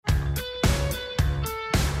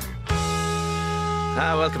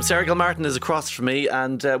Welcome. Sarah Gilmartin is across from me,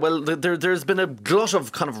 and there's been a glut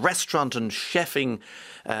of kind of restaurant and chefing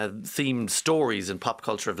themed stories in pop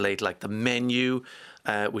culture of late, like The Menu,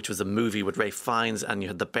 which was a movie with Ralph Fiennes, and you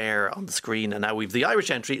had The Bear on the screen, and now we've the Irish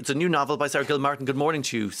entry. It's a new novel by Sarah Gilmartin. Good morning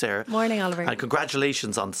to you, Sarah. Morning, Oliver. And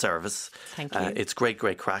congratulations on Service. Thank you. It's great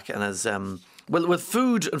crack. And as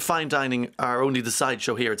food and fine dining are only the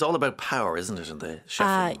sideshow here. It's all about power, isn't it, in the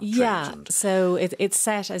chefing trade? So it's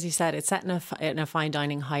set, as you said, it's set in a fine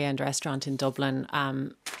dining high-end restaurant in Dublin,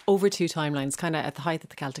 over two timelines, kind of at the height of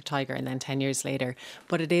the Celtic Tiger and then 10 years later.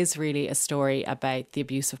 But it is really a story about the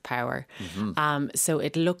abuse of power. Mm-hmm. So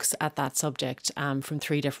it looks at that subject from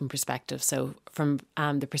three different perspectives. So from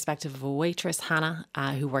the perspective of a waitress, Hannah,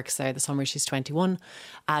 who works there the summer she's 21,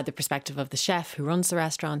 the perspective of the chef who runs the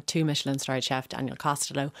restaurant, 2 Michelin-starred chef Daniel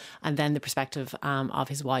Costello, and then the perspective of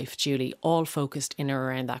his wife, Julie, all focused in or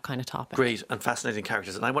around that kind of topic. Great and fascinating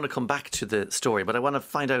characters. And I want to come back to the story, but I want to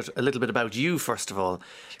find out a little bit about you, first of all,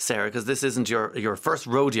 Sarah, because this isn't your first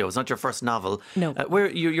rodeo. It's not your first novel. No.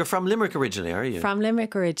 You're from Limerick originally, are you? From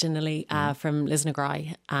Limerick originally, from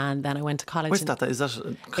Lisnagry, and then I went to college. Where's that? Is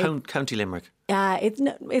that County Limerick?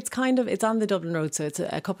 It's on the Dublin Road, so it's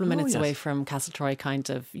a couple of minutes away from Castletroy, kind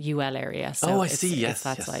of UL area. So I see. Yes, it's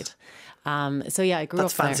that side. I grew That's up there.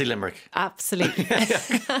 That's fancy Limerick. Absolutely.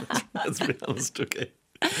 Let's be honest, okay.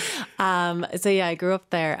 I grew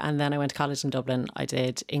up there, and then I went to college in Dublin. I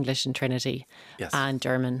did English in Trinity and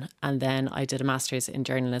German, and then I did a master's in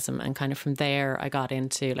journalism, and kind of from there I got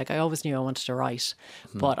into, I always knew I wanted to write,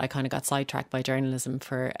 but I kind of got sidetracked by journalism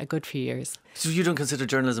for a good few years. So you don't consider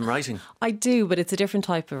journalism writing? I do, but it's a different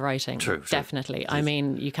type of writing. True. Definitely. I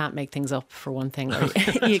mean, you can't make things up, for one thing. Or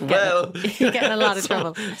you get in a lot of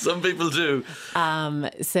trouble. Some people do.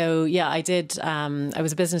 I did. I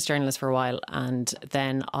was a business journalist for a while, and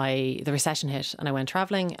then the recession hit and I went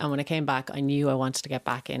travelling, and when I came back I knew I wanted to get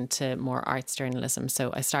back into more arts journalism,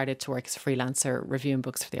 so I started to work as a freelancer reviewing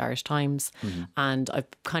books for the Irish Times, and I've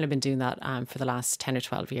kind of been doing that for the last 10 or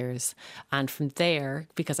 12 years, and from there,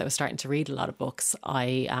 because I was starting to read a lot of books,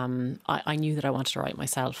 I knew that I wanted to write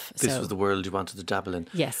myself. This was the world you wanted to dabble in.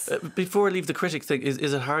 Yes. Before I leave the critic thing, is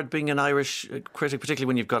it hard being an Irish critic, particularly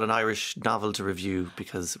when you've got an Irish novel to review,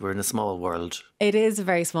 because we're in a small world? It is a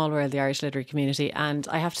very small world, the Irish literary community, and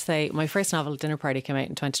I have to say my first novel, Dinner Party, came out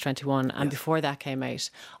in 2021, and before that came out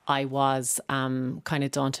I was kind of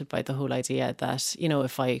daunted by the whole idea that,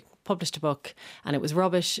 if I published a book and it was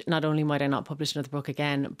rubbish, not only might I not publish another book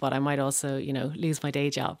again, but I might also, lose my day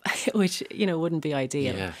job, which, wouldn't be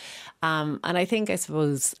ideal. Yeah. And I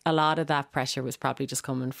suppose a lot of that pressure was probably just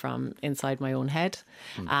coming from inside my own head.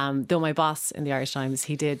 Though my boss in the Irish Times,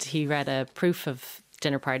 he read a proof of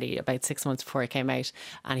Dinner Party about 6 months before it came out,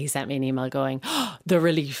 and he sent me an email going, the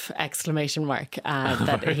relief, !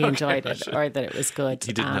 That he enjoyed it, or that it was good.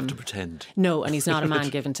 He didn't have to pretend. No, and he's not a man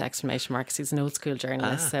given to exclamation marks. He's an old school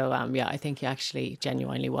journalist. So I think he actually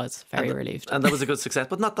genuinely was very relieved. And that was a good success,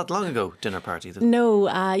 but not that long ago, Dinner Party. No,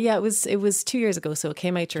 it was 2 years ago, so it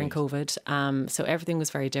came out during COVID. So everything was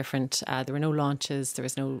very different. There were no launches, there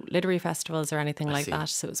was no literary festivals or anything like that,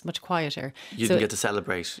 so it was much quieter. You didn't get to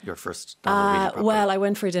celebrate your first novel really. Well, I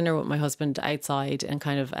went for a dinner with my husband outside in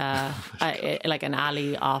kind of like an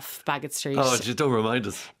alley off Bagot Street. Oh, just don't remind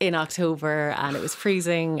us. In October, and it was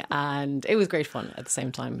freezing, and it was great fun at the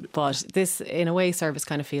same time. But this, in a way, Service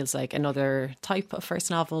kind of feels like another type of first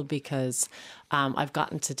novel, because I've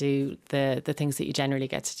gotten to do the things that you generally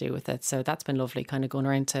get to do with it. So that's been lovely, kind of going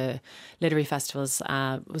around to literary festivals.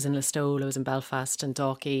 I was in Listowel, I was in Belfast and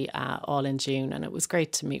Dalkey, all in June, and it was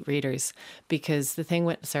great to meet readers, because the thing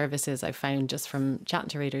with Service is I found just from chatting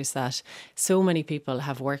to readers that so many people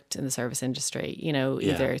have worked in the service industry,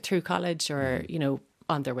 either through college or,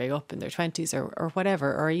 on their way up in their 20s or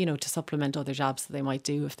whatever, or, to supplement other jobs that they might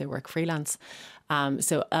do if they work freelance.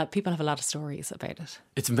 So people have a lot of stories about it.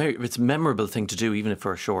 It's a memorable thing to do, even if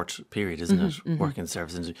for a short period, isn't it? Working in the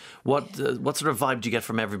service industry. What sort of vibe do you get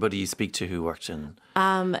from everybody you speak to who worked in?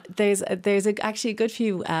 There's actually a good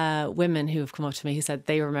few women who have come up to me who said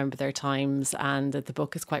they remember their times and that the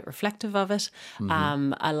book is quite reflective of it.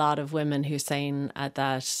 A lot of women who are saying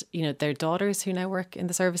that their daughters who now work in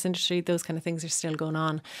the service industry, those kind of things are still going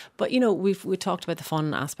on. But we talked about the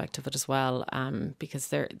fun aspect of it as well, because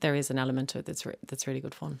there is an element to it that's really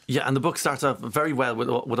good fun. Yeah, and the book starts off very well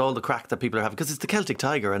with all the crack that people are having, because it's the Celtic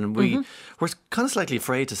Tiger, and we're kind of slightly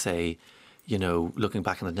afraid to say you know, looking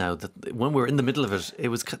back on it now, that when we were in the middle of it, there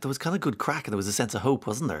was kind of good crack and there was a sense of hope,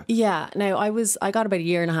 wasn't there? Yeah. Now, I got about a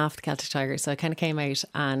year and a half with Celtic Tiger, so I kind of came out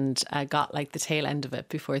and I got like the tail end of it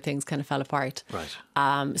before things kind of fell apart.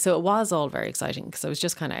 Right. So it was all very exciting because I was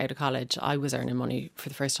just kind of out of college. I was earning money for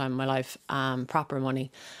the first time in my life, proper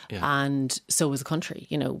money. Yeah. And so was the country.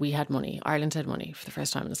 You know, we had money. Ireland had money for the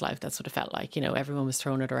first time in its life. That's what it felt like. You know, everyone was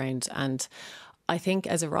throwing it around. And I think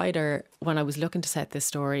as a writer, when I was looking to set this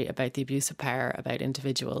story about the abuse of power, about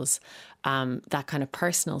individuals, that kind of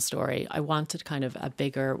personal story, I wanted kind of a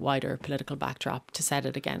bigger, wider political backdrop to set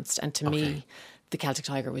it against. And to me, the Celtic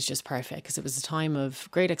Tiger was just perfect because it was a time of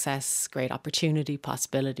great access, great opportunity,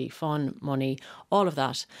 possibility, fun, money, all of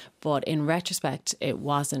that. But in retrospect, it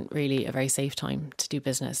wasn't really a very safe time to do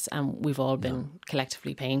business. And we've all been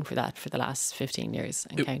collectively paying for that for the last 15 years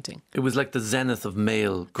and counting. It was like the zenith of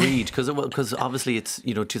male greed because obviously it's,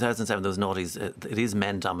 you know, 2007, those noughties, it is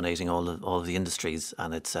men dominating all of the industries,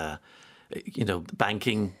 and it's you know,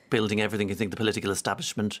 banking, building everything. You think the political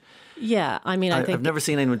establishment. Yeah, I mean, I think I've never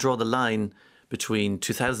seen anyone draw the line between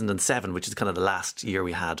 2007, which is kind of the last year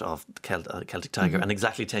we had of Celtic Tiger, and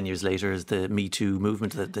exactly 10 years later is the Me Too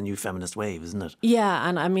movement, the new feminist wave, isn't it? Yeah,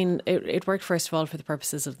 and I mean, it worked first of all for the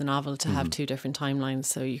purposes of the novel to have two different timelines,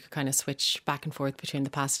 so you could kind of switch back and forth between the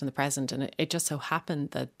past and the present, and it just so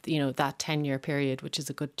happened that, you know, that 10-year period, which is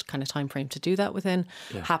a good kind of time frame to do that within,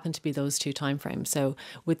 happened to be those two time frames. So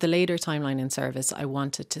with the later timeline in service, I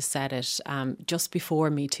wanted to set it just before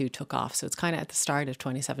Me Too took off, so it's kind of at the start of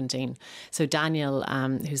 2017. So Daniel,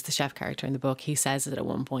 who's the chef character in the book, he says it at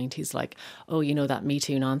one point. He's like, oh, you know, that Me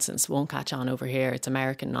Too nonsense won't catch on over here. It's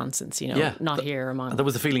American nonsense, you know, not here among... That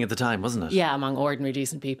was the feeling at the time, wasn't it? Yeah, among ordinary,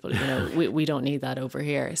 decent people, you know, we don't need that over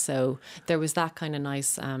here. So there was that kind of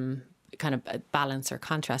nice... kind of balance or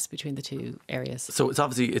contrast between the two areas. So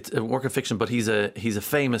it's a work of fiction, but he's a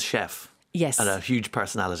famous chef. Yes. And a huge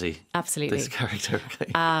personality. Absolutely. This character.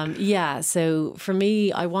 Yeah, so for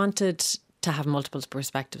me, I wanted to have multiple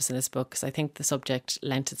perspectives in this book because I think the subject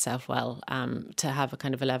lent itself well to have a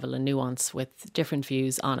kind of a level of nuance with different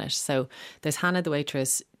views on it. So there's Hannah the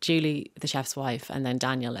waitress, Julie the chef's wife, and then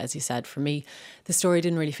Daniel. As you said, for me the story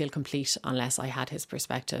didn't really feel complete unless I had his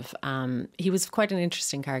perspective. He was quite an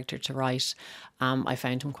interesting character to write. I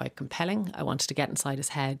found him quite compelling. I wanted to get inside his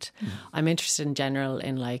head. I'm interested in general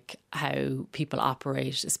in like how people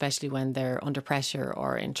operate, especially when they're under pressure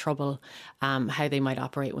or in trouble, how they might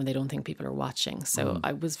operate when they don't think people are watching. So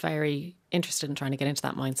I was very interested in trying to get into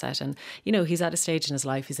that mindset. And, you know, he's at a stage in his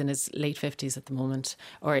life, he's in his late 50s at the moment,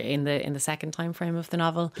 or in the second time frame of the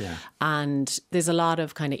novel. Yeah. And there's a lot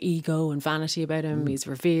of kind of ego and vanity about him. He's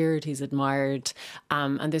revered, he's admired.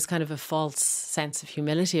 And there's kind of a false sense of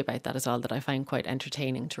humility about that as well that I find quite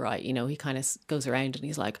entertaining to write. You know, he kind of goes around and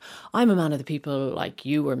he's like, I'm a man of the people like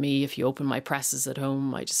you or me. If you open my presses at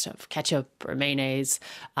home, I just have ketchup or mayonnaise.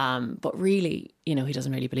 But really, you know, he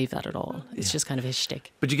doesn't really believe that at all. It's just kind of his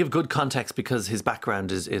shtick. But you give good context because his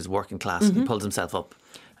background is working class. He pulls himself up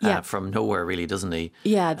from nowhere, really, doesn't he?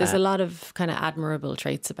 Yeah, there's a lot of kind of admirable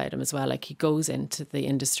traits about him as well. Like he goes into the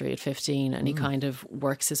industry at 15 and he kind of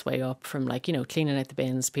works his way up from like, you know, cleaning out the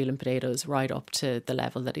bins, peeling potatoes, right up to the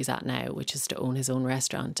level that he's at now, which is to own his own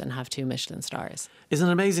restaurant and have 2 Michelin stars. Isn't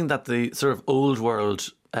it amazing that the sort of old world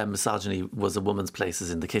misogyny was a woman's place is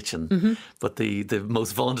in the kitchen, but the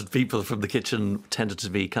most vaunted people from the kitchen tended to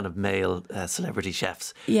be kind of male celebrity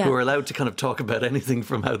chefs who are allowed to kind of talk about anything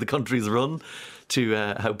from how the country's run to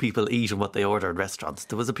how people eat and what they order in restaurants.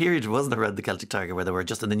 There was a period, wasn't there, around the Celtic Tiger where they were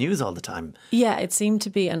just in the news all the time. Yeah, it seemed to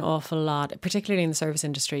be an awful lot, particularly in the service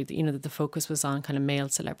industry, you know, that the focus was on kind of male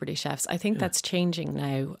celebrity chefs. I think that's changing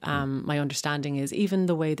now. My understanding is even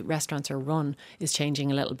the way that restaurants are run is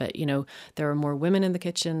changing a little bit. You know, there are more women in the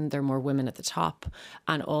kitchen, there are more women at the top,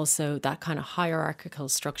 and also that kind of hierarchical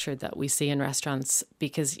structure that we see in restaurants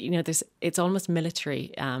because, you know, it's almost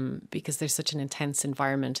military because there's such an intense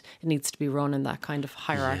environment. It needs to be run in that kind of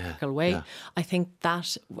hierarchical way. Yeah. I think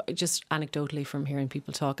that, just anecdotally from hearing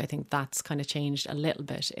people talk, I think that's kind of changed a little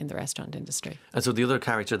bit in the restaurant industry. And so the other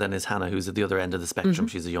character then is Hannah, who's at the other end of the spectrum.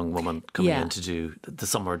 She's a young woman coming in to do the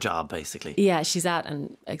summer job, basically. Yeah, she's at,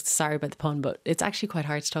 and sorry about the pun, but it's actually quite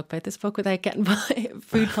hard to talk about this book without getting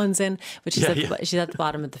food puns in, but she's at the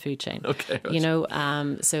bottom of the food chain. Okay. Right. You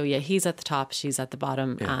know, so yeah, he's at the top, she's at the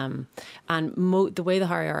bottom. Yeah. And the way the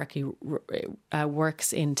hierarchy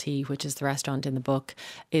works in Tea, which is the restaurant in the book,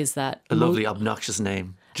 is that... A lovely obnoxious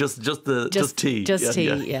name. Just tea. Just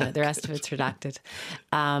tea, yeah. The rest of it's redacted.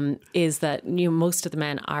 Is that most of the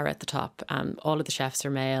men are at the top. All of the chefs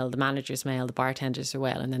are male, the manager's male, the bartenders are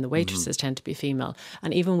male, and then the waitresses tend to be female.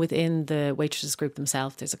 And even within the waitresses group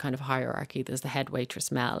themselves, there's a kind of hierarchy. There's the head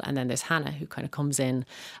waitress, Mel, and then there's Hannah, who kind of comes in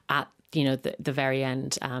at the very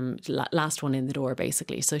end, last one in the door,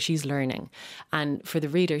 basically. So she's learning. And for the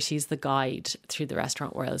reader, she's the guide through the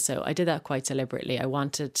restaurant world. So I did that quite deliberately. I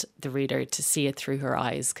wanted the reader to see it through her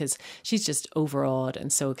eyes because she's just overawed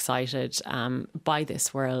and so excited by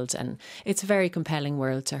this world. And it's a very compelling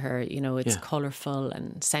world to her. It's colourful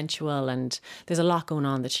and sensual, and there's a lot going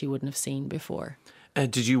on that she wouldn't have seen before.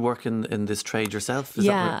 Did you work in this trade yourself?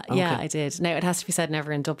 Yeah, I did. Now, it has to be said,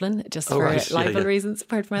 never in Dublin, just for libel reasons,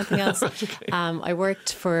 apart from anything else. I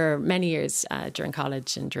worked for many years during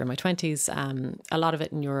college and during my 20s, a lot of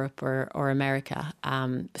it in Europe or America.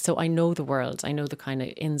 So I know the world. I know the kind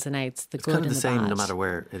of ins and outs, the good and the bad. It's kind of the same no matter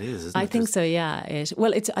where it is, isn't it? I think so, yeah.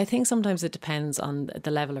 I think sometimes it depends on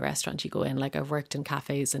the level of restaurant you go in. Like, I've worked in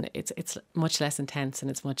cafes and it's much less intense and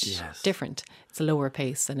it's much different. It's a lower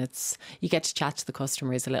pace and you get to chat to the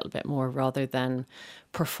customers a little bit more rather than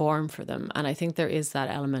perform for them. And I think there is that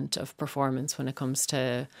element of performance when it comes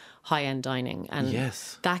to high-end dining. And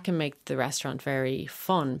that can make the restaurant very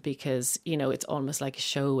fun because, it's almost like a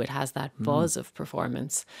show. It has that buzz of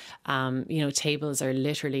performance. Tables are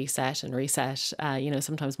literally set and reset,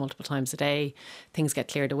 sometimes multiple times a day. Things get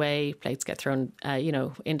cleared away, plates get thrown,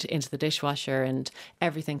 into the dishwasher, and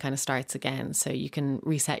everything kind of starts again. So you can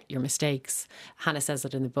reset your mistakes. Hannah says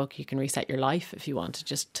it in the book, you can reset your life if you want to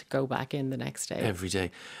just go back in the next day. Every day.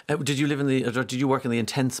 Did you work in the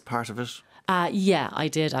intense part of it? Yeah, I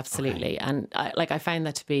did, absolutely. Okay. And I found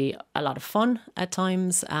that to be a lot of fun at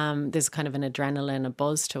times. There's kind of an adrenaline, a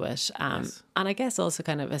buzz to it. And I guess also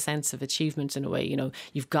kind of a sense of achievement in a way.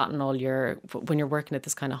 You've gotten when you're working at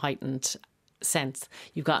this kind of heightened sense,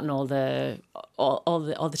 you've gotten all the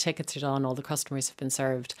tickets are done, all the customers have been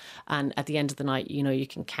served, and at the end of the night, you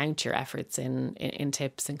can count your efforts in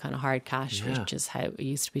tips and kind of hard cash, which is how it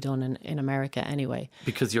used to be done in America anyway.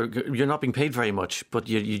 Because you're not being paid very much, but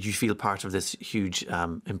you feel part of this huge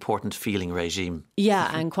important feeling regime.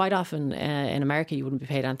 Yeah, and quite often in America you wouldn't be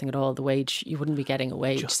paid anything at all. The wage, you wouldn't be getting a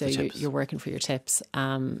wage, just so you're working for your tips.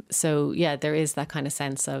 So yeah, there is that kind of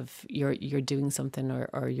sense of you're doing something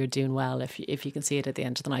or you're doing well if you can see it at the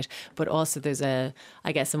end of the night. But also there's a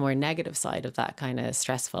more negative side of that kind of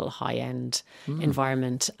stressful high-end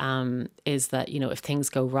environment, is that, if things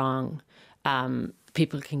go wrong,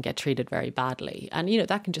 people can get treated very badly. And,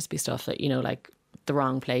 that can just be stuff that, like the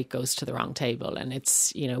wrong plate goes to the wrong table and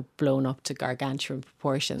it's, blown up to gargantuan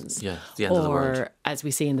proportions. Yeah, the end of the world. Or, as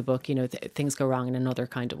we see in the book, things go wrong in another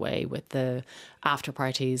kind of way with the after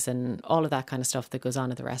parties and all of that kind of stuff that goes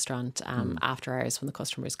on at the restaurant after hours when the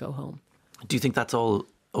customers go home. Do you think that's all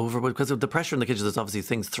over? Because of the pressure in the kitchen, there's obviously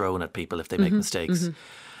things thrown at people if they make mistakes.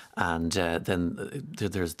 And then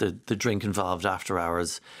there's the drink involved after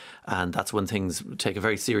hours, and that's when things take a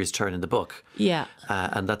very serious turn in the book. Yeah,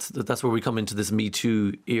 and that's where we come into this Me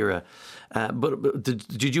Too era. But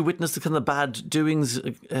did you witness the kind of bad doings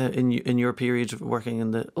in your period of working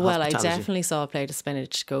in the hospitality? Well, I definitely saw a plate of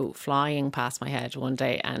spinach go flying past my head one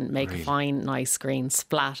day and make a fine, nice green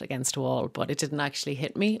splat against a wall, but it didn't actually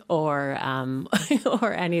hit me or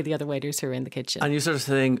or any of the other waiters who were in the kitchen. And you sort of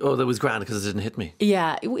saying, "Oh, that was grand because it didn't hit me."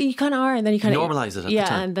 Yeah, you kind of are, and then you kind of normalise it. At the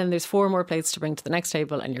time. And then there's 4 more plates to bring to the next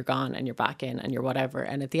table, and you're gone, and you're back in, and you're whatever.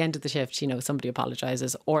 And at the end of the shift, somebody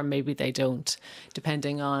apologises, or maybe they don't,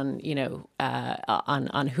 depending on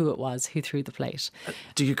on who it was who threw the plate.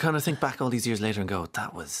 Do you kind of think back all these years later and go,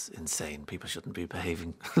 that was insane, people shouldn't be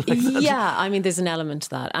behaving like that? Yeah, I mean, there's an element to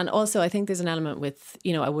that. And also I think there's an element with,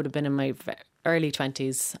 I would have been in my early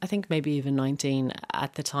 20s, I think maybe even 19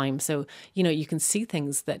 at the time. So, you can see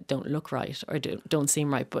things that don't look right or don't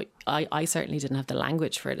seem right. But I certainly didn't have the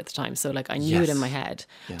language for it at the time. So I knew it in my head.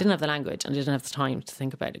 Yeah. Didn't have the language and didn't have the time to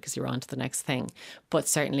think about it because you're on to the next thing. But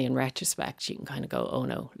certainly in retrospect, you can kind of go, oh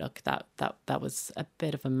no, look, that was a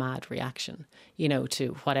bit of a mad reaction, to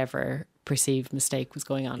whatever perceived mistake was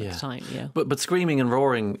going on at the time. But screaming and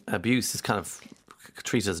roaring abuse is kind of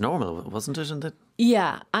treated as normal, wasn't it? And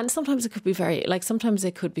yeah, and sometimes it could be sometimes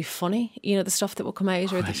it could be funny, the stuff that would come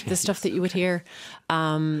out or the stuff that you would hear.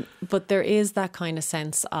 But there is that kind of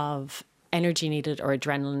sense of energy needed or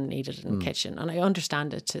adrenaline needed in the kitchen. And I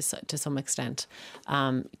understand it to some extent,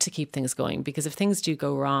 to keep things going, because if things do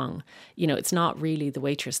go wrong, you know, it's not really the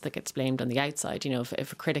waitress that gets blamed on the outside. You know,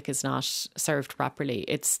 if a critic is not served properly,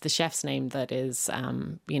 it's the chef's name that is,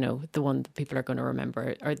 you know, the one that people are going to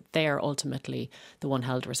remember, or they are ultimately the one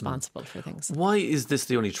held responsible for things. Why is this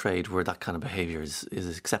the only trade where that kind of behaviour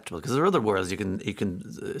is acceptable? Because there are other worlds you can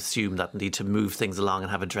assume that need to move things along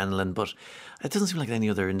and have adrenaline, but it doesn't seem like any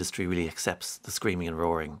other industry really accepts the screaming and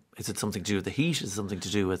roaring. Is it something to do with the heat? Is it something to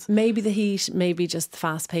do with... Maybe the heat, maybe just the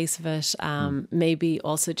fast pace of it, maybe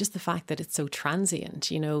also just the fact that it's so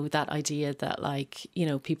transient, you know, that idea that, like, you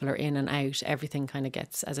know, people are in and out, everything kind of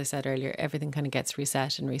gets, as I said earlier, everything kind of gets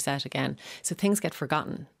reset and reset again. So things get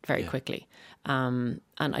forgotten very quickly. And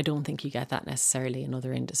I don't think you get that necessarily in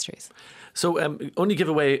other industries. So only give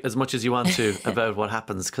away as much as you want to about what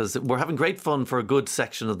happens, because we're having great fun for a good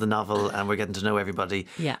section of the novel and we're getting to know everybody.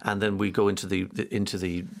 Yeah. And then we go into the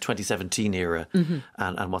 2017 era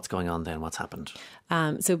and what's going on then, what's happened.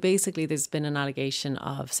 So basically there's been an allegation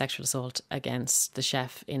of sexual assault against the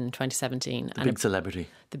chef in 2017. The big celebrity.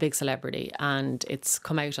 The big celebrity. And it's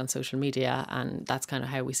come out on social media, and that's kind of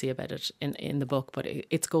how we see about it in the book. But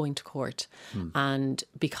it's going to court. And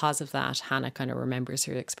because of that, Hannah kind of remembers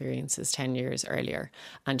her experiences 10 years earlier,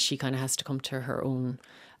 and she kind of has to come to her own.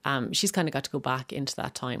 She's kind of got to go back into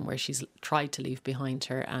that time where she's tried to leave behind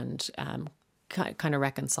her and kind of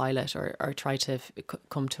reconcile it, or try to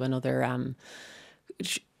come to another...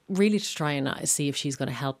 really to try and see if she's going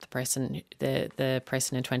to help the person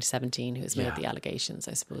in 2017 who's made the allegations,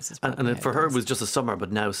 I suppose. And for her it was just a summer,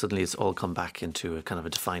 but now suddenly it's all come back into a kind of a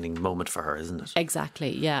defining moment for her, isn't it? Exactly,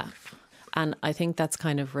 yeah. And I think that's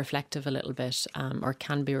kind of reflective a little bit, or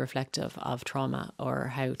can be reflective of trauma, or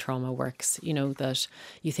how trauma works. You know, that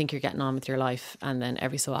you think you're getting on with your life, and then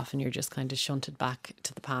every so often you're just kind of shunted back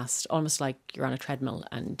to the past, almost like you're on a treadmill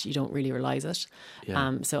and you don't really realise it.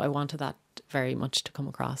 Yeah. So I wanted that very much to come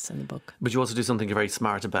across in the book. But you also do something very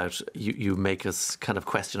smart about, you make us kind of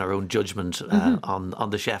question our own judgment on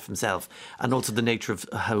the chef himself, and also the nature of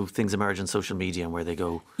how things emerge on social media and where they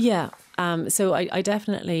go. Yeah. So I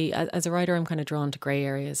definitely, as a writer, I'm kind of drawn to grey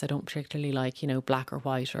areas. I don't particularly like, you know, black or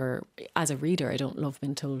white, or as a reader, I don't love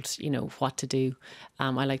being told, you know, what to do.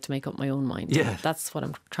 I like to make up my own mind. Yeah. That's what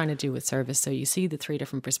I'm trying to do with Service. So you see the three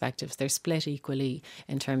different perspectives. They're split equally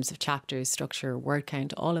in terms of chapters, structure, word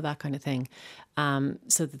count, all of that kind of thing.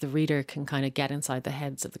 So that the reader can kind of get inside the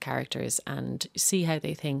heads of the characters and see how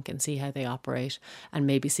they think and see how they operate, and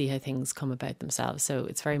maybe see how things come about themselves. So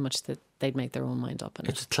it's very much that they'd make their own mind up.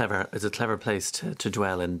 It's a clever place to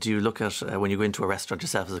dwell in. Do you look at, when you go into a restaurant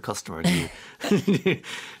yourself as a customer, do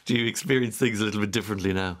you experience things a little bit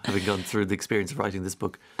differently now, having gone through the experience of writing this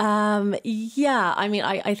book? Yeah, I mean,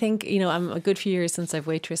 I think, you know, I'm a good few years since I've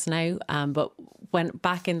waitressed now, but when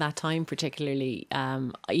back in that time particularly,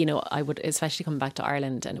 you know, I would, especially coming back to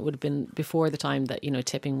Ireland, and it would have been before the time that, you know,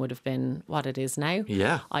 tipping would have been what it is now.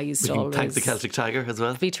 Yeah. I used to always thank the Celtic Tiger as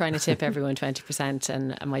well. Be trying to tip everyone 20%,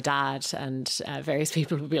 and my dad and various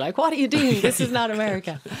people would be like, "What are you doing? This is not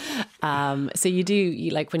America." So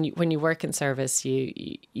you like when you work in service,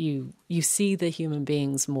 you see the human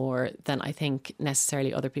beings more than I think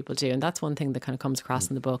necessarily other people do, and that's one thing that kind of comes across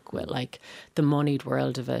in the book, with like the moneyed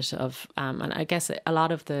world of it. And I guess a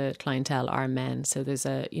lot of the clientele are men, so there's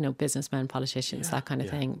businessmen, politicians, that kind of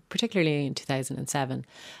thing. Particularly in 2007,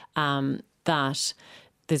 that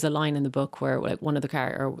there's a line in the book where, like, one of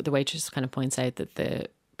the waitress kind of points out that the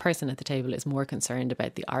person at the table is more concerned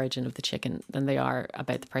about the origin of the chicken than they are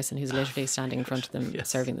about the person who's literally standing in front of them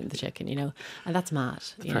serving them the chicken, you know. And that's mad.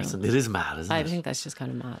 It is mad, isn't it? I think that's just kind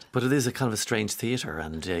of mad. But it is a kind of a strange theatre,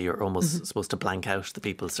 and you're almost supposed to blank out the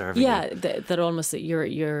people serving you. that almost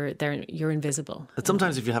you're invisible. But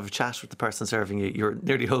sometimes if you have a chat with the person serving you, you're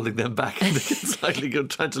nearly holding them back and slightly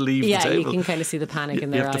trying to leave the table. Yeah, you can kind of see the panic in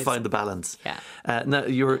their eyes. You have to find the balance. Yeah. Now,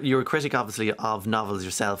 you're a critic, obviously, of novels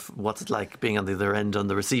yourself. What's it like being on the other end, on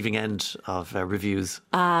the receiving end of reviews?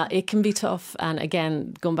 It can be tough, and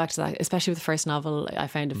again, going back to that, especially with the first novel, I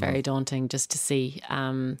found it very daunting just to see.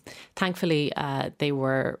 Thankfully, they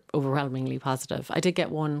were overwhelmingly positive. I did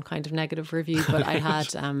get one kind of negative review, but I'd had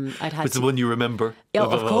it's the one you remember. Yeah,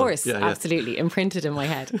 of course, absolutely imprinted in my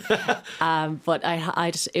head. But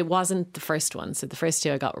it wasn't the first one. So the first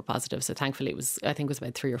two I got were positive. So thankfully, I think it was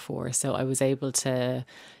about 3 or 4. So I was able to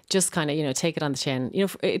just kind of, you know, take it on the chin. You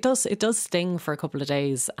know, it does sting for a couple of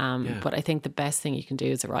days. But I think the best thing you can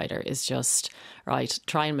do as a writer is just,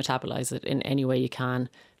 try and metabolize it in any way you can.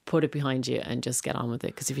 put it behind you and just get on with it.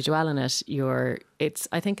 Because if you dwell on it,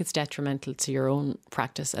 I think it's detrimental to your own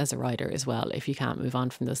practice as a writer as well, if you can't move on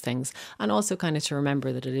from those things. And also kind of to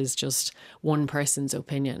remember that it is just one person's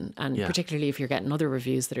opinion. And particularly if you're getting other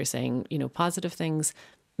reviews that are saying, positive things,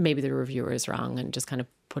 maybe the reviewer is wrong, and just kind of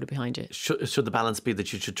put it behind you. Should the balance be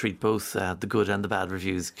that you should treat both the good and the bad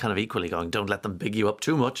reviews kind of equally, going, don't let them big you up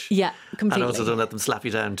too much. Yeah, completely. And also don't let them slap you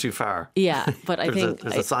down too far. Yeah, but I think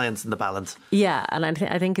there's a science in the balance. Yeah, and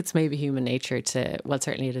I think it's maybe human nature to, well,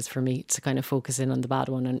 certainly it is for me, to kind of focus in on the bad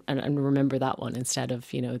one and remember that one instead of,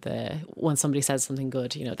 when somebody says something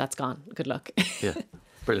good, that's gone. Good luck. Yeah.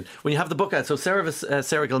 Brilliant. When you have the book out, so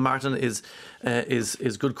Sarah Gilmartin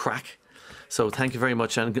is good crack. So thank you very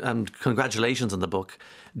much, and congratulations on the book.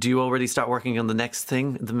 Do you already start working on the next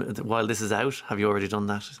thing while this is out? Have you already done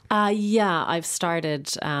that? Yeah, I've started.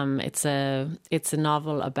 It's a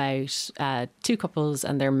novel about two couples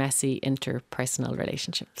and their messy interpersonal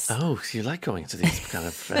relationships. Oh, so you like going to these kind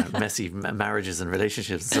of messy marriages and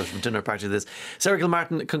relationships and such, from dinner party to this. Sarah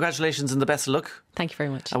Gilmartin, congratulations and the best of luck. Thank you very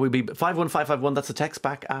much. And we'll be 51551. That's a text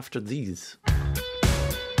back after these.